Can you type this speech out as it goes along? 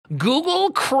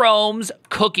Google Chrome's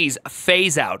cookies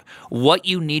phase out. What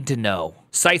you need to know.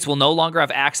 Sites will no longer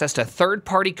have access to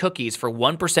third-party cookies for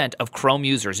 1% of Chrome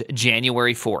users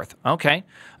January 4th.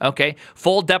 Okay.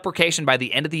 Full deprecation by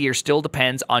the end of the year still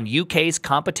depends on UK's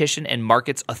Competition and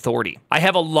Markets Authority. I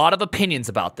have a lot of opinions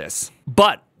about this,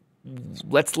 but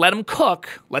let's let him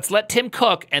cook. Let's let Tim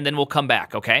cook, and then we'll come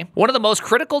back, okay? One of the most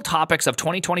critical topics of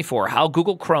 2024, how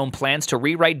Google Chrome plans to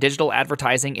rewrite digital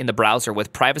advertising in the browser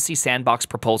with privacy sandbox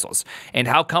proposals, and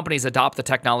how companies adopt the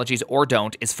technologies or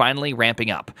don't, is finally ramping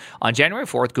up. On January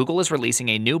 4th, Google is releasing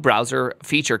a new browser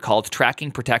feature called Tracking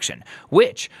Protection,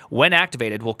 which, when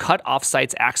activated, will cut off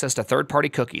sites' access to third-party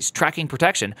cookies. Tracking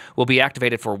Protection will be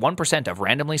activated for 1% of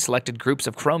randomly selected groups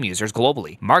of Chrome users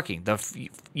globally, marking the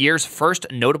year's first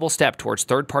notable step towards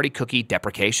third-party cookie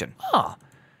deprecation. Huh.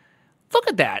 Look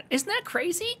at that. Isn't that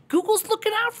crazy? Google's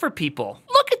looking out for people.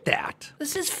 Look at that.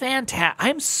 This is fantastic.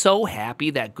 I'm so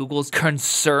happy that Google's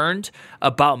concerned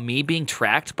about me being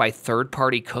tracked by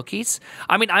third-party cookies.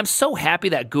 I mean, I'm so happy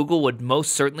that Google would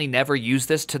most certainly never use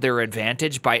this to their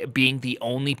advantage by being the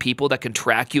only people that can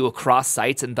track you across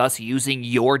sites and thus using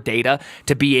your data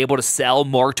to be able to sell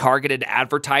more targeted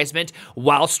advertisement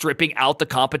while stripping out the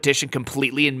competition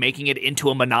completely and making it into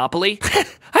a monopoly.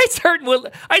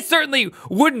 I certainly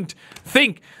wouldn't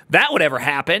think that would ever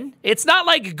happen. It's not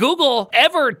like Google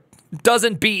ever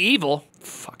doesn't be evil.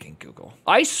 Fucking Google.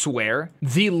 I swear,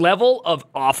 the level of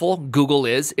awful Google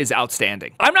is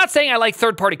outstanding. I'm not saying I like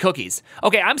third-party cookies.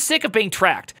 Okay, I'm sick of being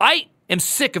tracked. I am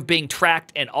sick of being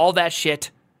tracked and all that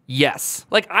shit. Yes.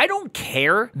 Like, I don't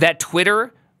care that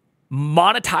Twitter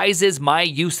monetizes my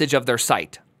usage of their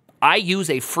site. I use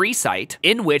a free site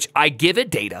in which I give it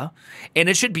data, and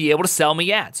it should be able to sell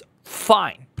me ads.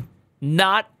 Fine.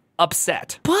 Not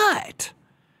upset. But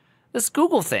this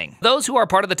Google thing. Those who are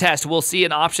part of the test will see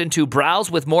an option to browse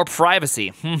with more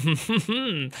privacy.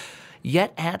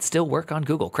 Yet ads still work on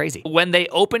Google. Crazy. When they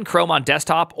open Chrome on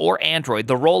desktop or Android,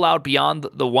 the rollout beyond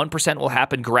the 1% will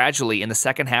happen gradually in the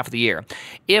second half of the year.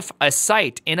 If a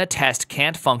site in a test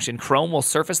can't function, Chrome will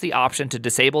surface the option to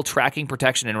disable tracking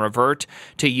protection and revert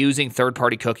to using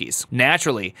third-party cookies.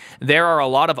 Naturally, there are a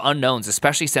lot of unknowns,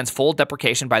 especially since full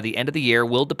deprecation by the end of the year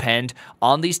will depend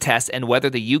on these tests and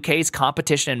whether the UK's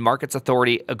Competition and Markets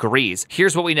Authority agrees.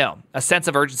 Here's what we know. A sense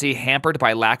of urgency hampered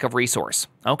by lack of resource.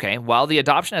 Okay, while the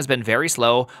adoption has been very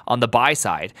slow on the buy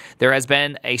side, there has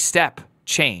been a step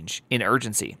change in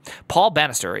urgency. Paul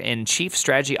Bannister, Chief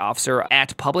Strategy Officer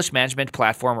at publish management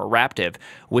platform Raptive,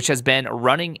 which has been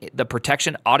running the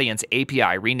Protection Audience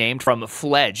API, renamed from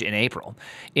Fledge in April,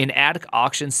 in ad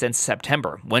auctions since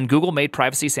September. When Google made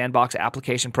Privacy Sandbox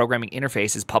application programming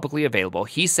interfaces publicly available,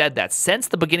 he said that since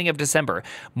the beginning of December,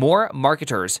 more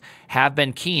marketers have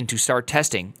been keen to start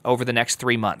testing over the next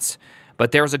 3 months.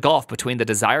 But there is a gulf between the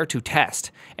desire to test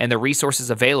and the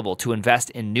resources available to invest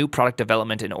in new product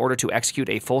development in order to execute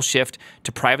a full shift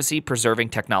to privacy-preserving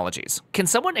technologies. Can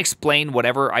someone explain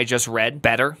whatever I just read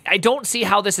better? I don't see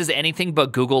how this is anything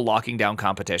but Google locking down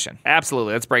competition.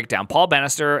 Absolutely, let's break it down. Paul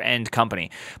Bannister and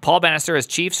company. Paul Bannister is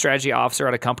Chief Strategy Officer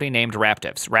at a company named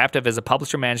Raptive. Raptive is a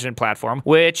publisher management platform,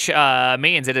 which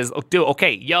means it is...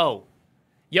 Okay, yo,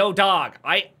 dog,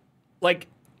 I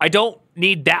don't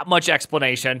need that much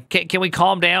explanation. Can we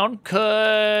calm down?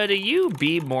 Could you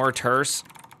be more terse?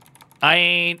 I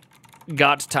ain't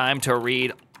got time to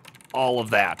read all of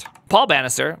that. Paul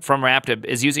Bannister from Raptive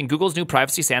is using Google's new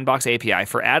Privacy Sandbox API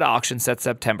for ad auctions since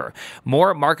September.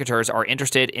 More marketers are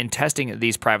interested in testing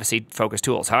these privacy-focused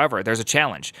tools. However, there's a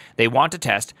challenge. They want to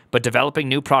test, but developing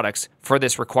new products for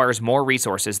this requires more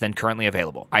resources than currently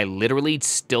available. I literally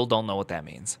still don't know what that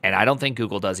means, and I don't think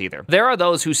Google does either. There are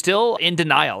those who still in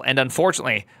denial, and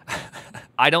unfortunately,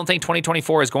 I don't think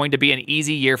 2024 is going to be an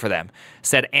easy year for them,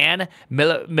 said Ann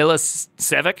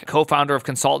Milicevic, co-founder of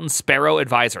consultant Sparrow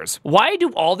Advisors. Why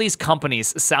do all these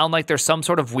companies sound like they're some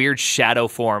sort of weird shadow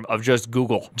form of just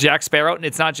Google? Jack Sparrow?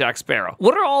 It's not Jack Sparrow.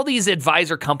 What are all these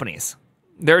advisor companies?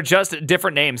 They're just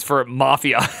different names for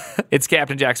mafia. It's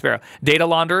Captain Jack Sparrow. Data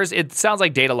launderers? It sounds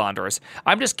like data launderers.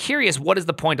 I'm just curious, what is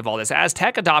the point of all this? As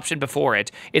tech adoption before it,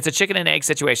 it's a chicken and egg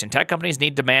situation. Tech companies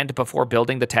need demand before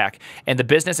building the tech, and the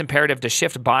business imperative to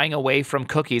shift buying away from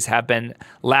cookies have been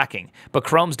lacking. But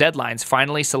Chrome's deadlines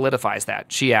finally solidifies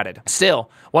that, she added.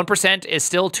 Still, 1% is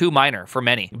still too minor for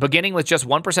many. Beginning with just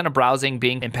 1% of browsing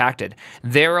being impacted,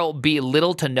 there will be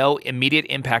little to no immediate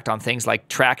impact on things like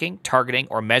tracking, targeting,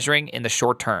 or measuring in the short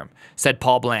short term, said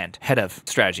Paul Bland, head of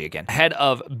strategy again. Head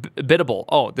of Biddable.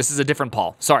 Oh, this is a different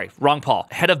Paul. Sorry, wrong Paul.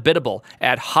 Head of Biddable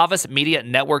at Havas Media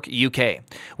Network UK.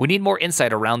 We need more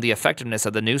insight around the effectiveness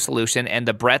of the new solution and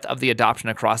the breadth of the adoption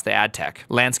across the ad tech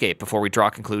landscape before we draw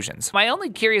conclusions. My only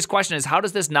curious question is, how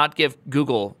does this not give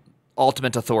Google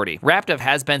ultimate authority? Raptive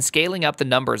has been scaling up the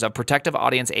numbers of protective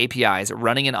audience APIs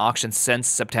running in auctions since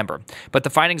September, but the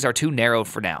findings are too narrow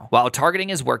for now. While targeting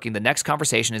is working, the next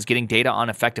conversation is getting data on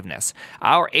effectiveness.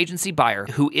 Our agency buyer,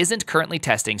 who isn't currently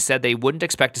testing, said they wouldn't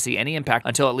expect to see any impact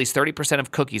until at least 30%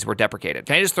 of cookies were deprecated.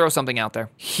 Can I just throw something out there?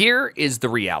 Here is the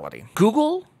reality.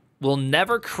 Google will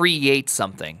never create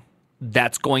something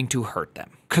that's going to hurt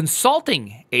them.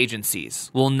 Consulting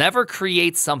agencies will never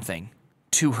create something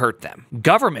to hurt them.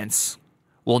 Governments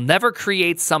will never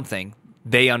create something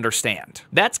they understand.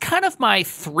 That's kind of my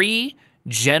 3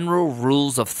 general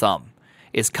rules of thumb.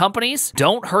 Is companies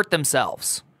don't hurt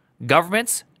themselves.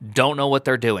 Governments don't know what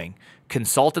they're doing.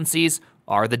 Consultancies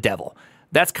are the devil.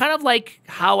 That's kind of like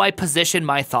how I position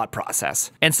my thought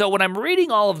process. And so when I'm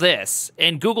reading all of this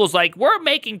and Google's like, we're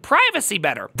making privacy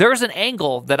better, there's an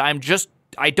angle that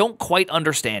I don't quite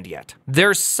understand yet.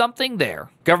 There's something there.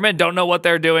 Government don't know what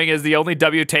they're doing is the only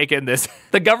W take in this.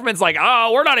 The government's like,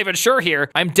 oh, we're not even sure here.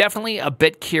 I'm definitely a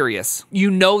bit curious. You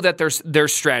know that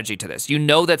there's strategy to this. You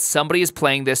know that somebody is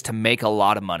playing this to make a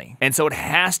lot of money. And so it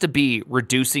has to be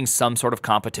reducing some sort of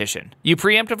competition. You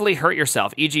preemptively hurt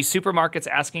yourself, e.g. supermarkets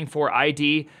asking for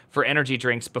ID for energy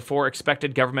drinks before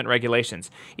expected government regulations,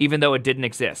 even though it didn't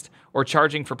exist, or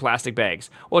charging for plastic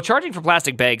bags. Well, charging for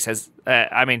plastic bags has,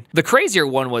 the crazier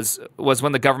one was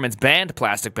when the government's banned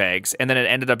plastic bags and then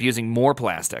it ended up using more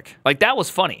plastic. Like, that was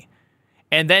funny.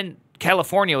 And then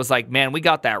California was like, man, we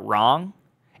got that wrong.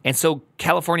 And so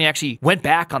California actually went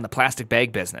back on the plastic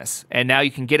bag business. And now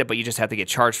you can get it, but you just have to get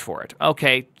charged for it.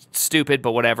 Okay, stupid,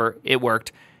 but whatever. It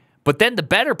worked. But then the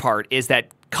better part is that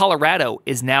Colorado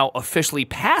is now officially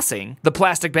passing the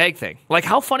plastic bag thing. Like,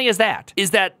 how funny is that?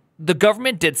 Is that the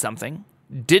government did something,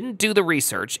 didn't do the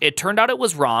research. It turned out it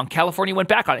was wrong. California went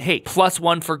back on it. Hey,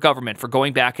 +1 for government for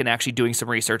going back and actually doing some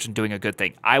research and doing a good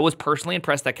thing. I was personally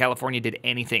impressed that California did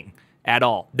anything at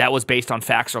all that was based on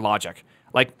facts or logic.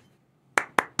 Like,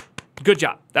 good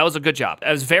job. That was a good job.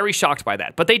 I was very shocked by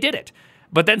that, but they did it.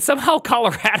 But then somehow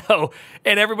Colorado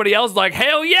and everybody else like,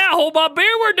 hell yeah, hold my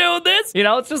beer, we're doing this. You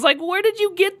know, it's just like, where did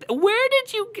you get,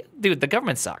 dude, the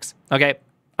government sucks, okay?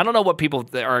 I don't know what people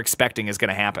are expecting is going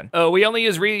to happen. Oh, we only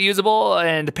use reusable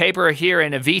and paper here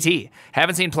in a VT.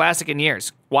 Haven't seen plastic in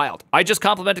years. Wild. I just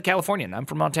complimented California. I'm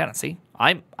from Montana. See,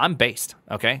 I'm based.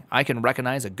 Okay, I can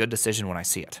recognize a good decision when I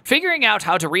see it. Figuring out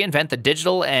how to reinvent the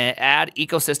digital ad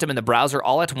ecosystem in the browser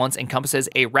all at once encompasses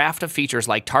a raft of features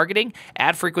like targeting,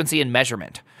 ad frequency, and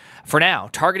measurement. For now,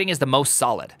 targeting is the most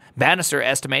solid. Bannister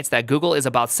estimates that Google is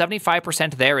about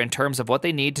 75% there in terms of what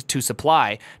they need to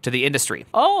supply to the industry.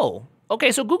 Oh.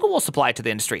 Okay, so Google will supply to the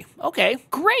industry. Okay,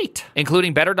 great.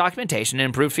 Including better documentation and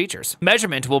improved features.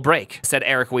 Measurement will break, said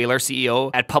Eric Wheeler,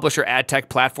 CEO at publisher ad tech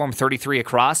platform 33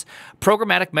 Across.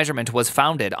 Programmatic measurement was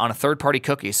founded on a third-party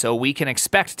cookie, so we can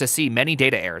expect to see many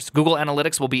data errors. Google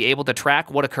Analytics will be able to track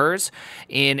what occurs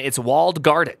in its walled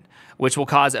garden, which will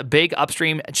cause big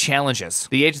upstream challenges.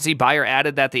 The agency buyer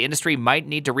added that the industry might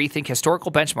need to rethink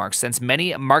historical benchmarks since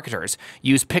many marketers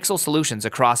use pixel solutions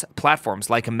across platforms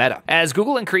like Meta. As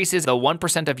Google increases the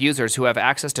 1% of users who have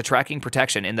access to tracking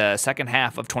protection in the second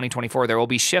half of 2024, there will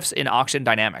be shifts in auction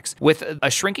dynamics. With a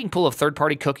shrinking pool of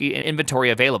third-party cookie inventory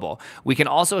available, we can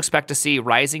also expect to see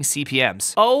rising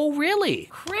CPMs. Oh, really?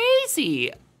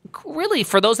 Crazy. Really,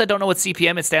 for those that don't know what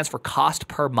CPM, it stands for cost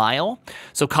per mile.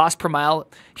 So cost per mile,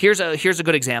 here's a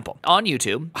good example. On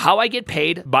YouTube, how I get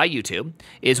paid by YouTube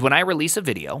is when I release a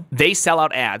video, they sell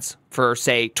out ads for,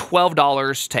 say,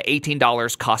 $12 to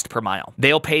 $18 cost per mile.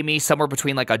 They'll pay me somewhere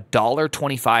between like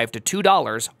 $1.25 to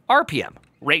 $2 RPM.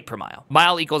 Rate per mile.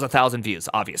 Mile equals 1,000 views,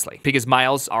 obviously, because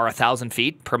miles are 1,000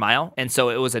 feet per mile. And so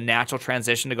it was a natural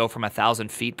transition to go from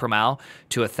 1,000 feet per mile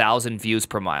to 1,000 views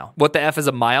per mile. What the F is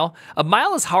a mile? A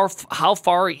mile is how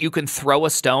far you can throw a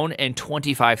stone in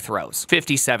 25 throws,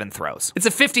 57 throws. It's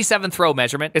a 57 throw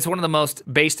measurement. It's one of the most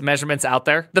based measurements out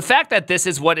there. The fact that this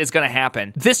is what is going to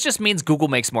happen, this just means Google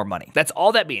makes more money. That's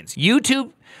all that means.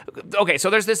 YouTube. Okay, so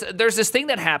there's this thing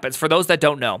that happens, for those that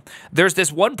don't know. There's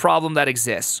this one problem that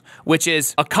exists, which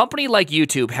is a company like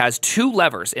YouTube has 2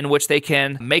 levers in which they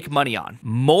can make money on.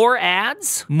 More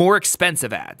ads, more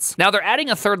expensive ads. Now they're adding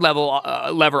a third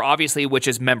lever, obviously, which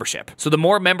is membership. So the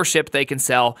more membership they can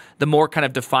sell, the more kind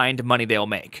of defined money they'll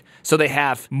make. So they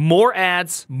have more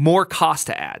ads, more cost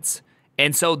to ads.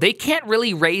 And so they can't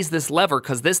really raise this lever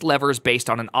because this lever is based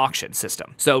on an auction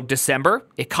system. So December,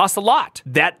 it costs a lot.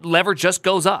 That lever just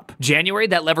goes up. January,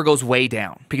 that lever goes way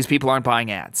down because people aren't buying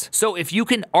ads. So if you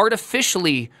can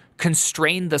artificially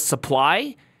constrain the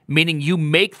supply, meaning you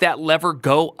make that lever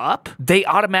go up, they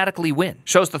automatically win.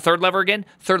 Show us the third lever again.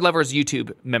 Third lever is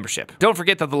YouTube membership. Don't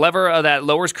forget that the lever that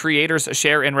lowers creators'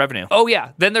 share in revenue. Oh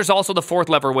yeah, then there's also the fourth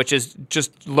lever, which is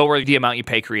just lower the amount you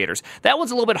pay creators. That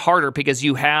one's a little bit harder because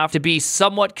you have to be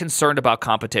somewhat concerned about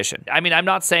competition. I mean, I'm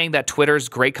not saying that Twitter's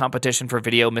great competition for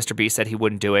video. Mr. Beast said he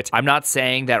wouldn't do it. I'm not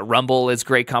saying that Rumble is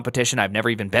great competition. I've never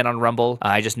even been on Rumble.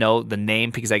 I just know the name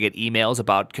because I get emails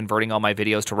about converting all my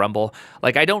videos to Rumble.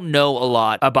 Like, I don't know a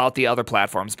lot about the other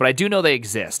platforms, but I do know they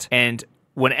exist. And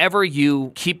whenever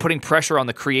you keep putting pressure on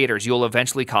the creators, you'll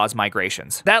eventually cause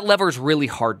migrations. That lever is really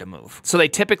hard to move. So they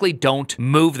typically don't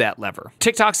move that lever.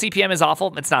 TikTok CPM is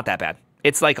awful. It's not that bad.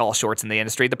 It's like all shorts in the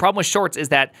industry. The problem with shorts is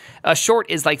that a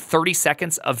short is like 30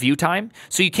 seconds of view time.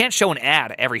 So you can't show an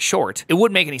ad every short. It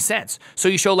wouldn't make any sense. So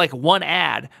you show like one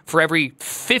ad for every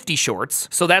 50 shorts.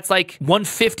 So that's like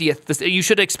 1/50th. You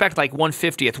should expect like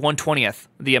 1/50th, 1/20th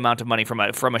the amount of money from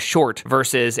a short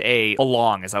versus a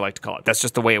long, as I like to call it. That's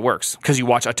just the way it works because you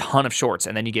watch a ton of shorts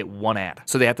and then you get one ad.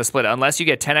 So they have to split it unless you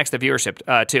get 10x the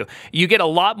viewership too. You get a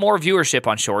lot more viewership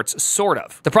on shorts, sort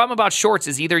of. The problem about shorts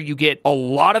is either you get a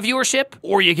lot of viewership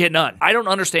or you get none. I don't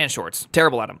understand shorts.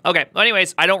 Terrible at them. Okay, well,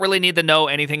 anyways, I don't really need to know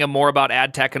anything more about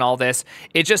ad tech and all this.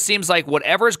 It just seems like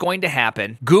whatever is going to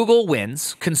happen, Google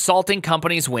wins, consulting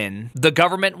companies win, the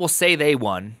government will say they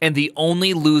won, and the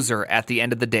only loser at the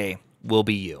end of the day will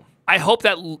be you. I hope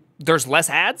that there's less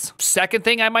ads. Second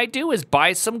thing I might do is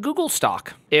buy some Google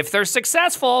stock. If they're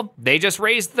successful, they just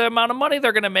raised the amount of money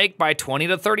they're going to make by 20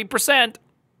 to 30%.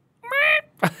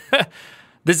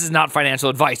 This is not financial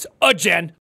advice. Again.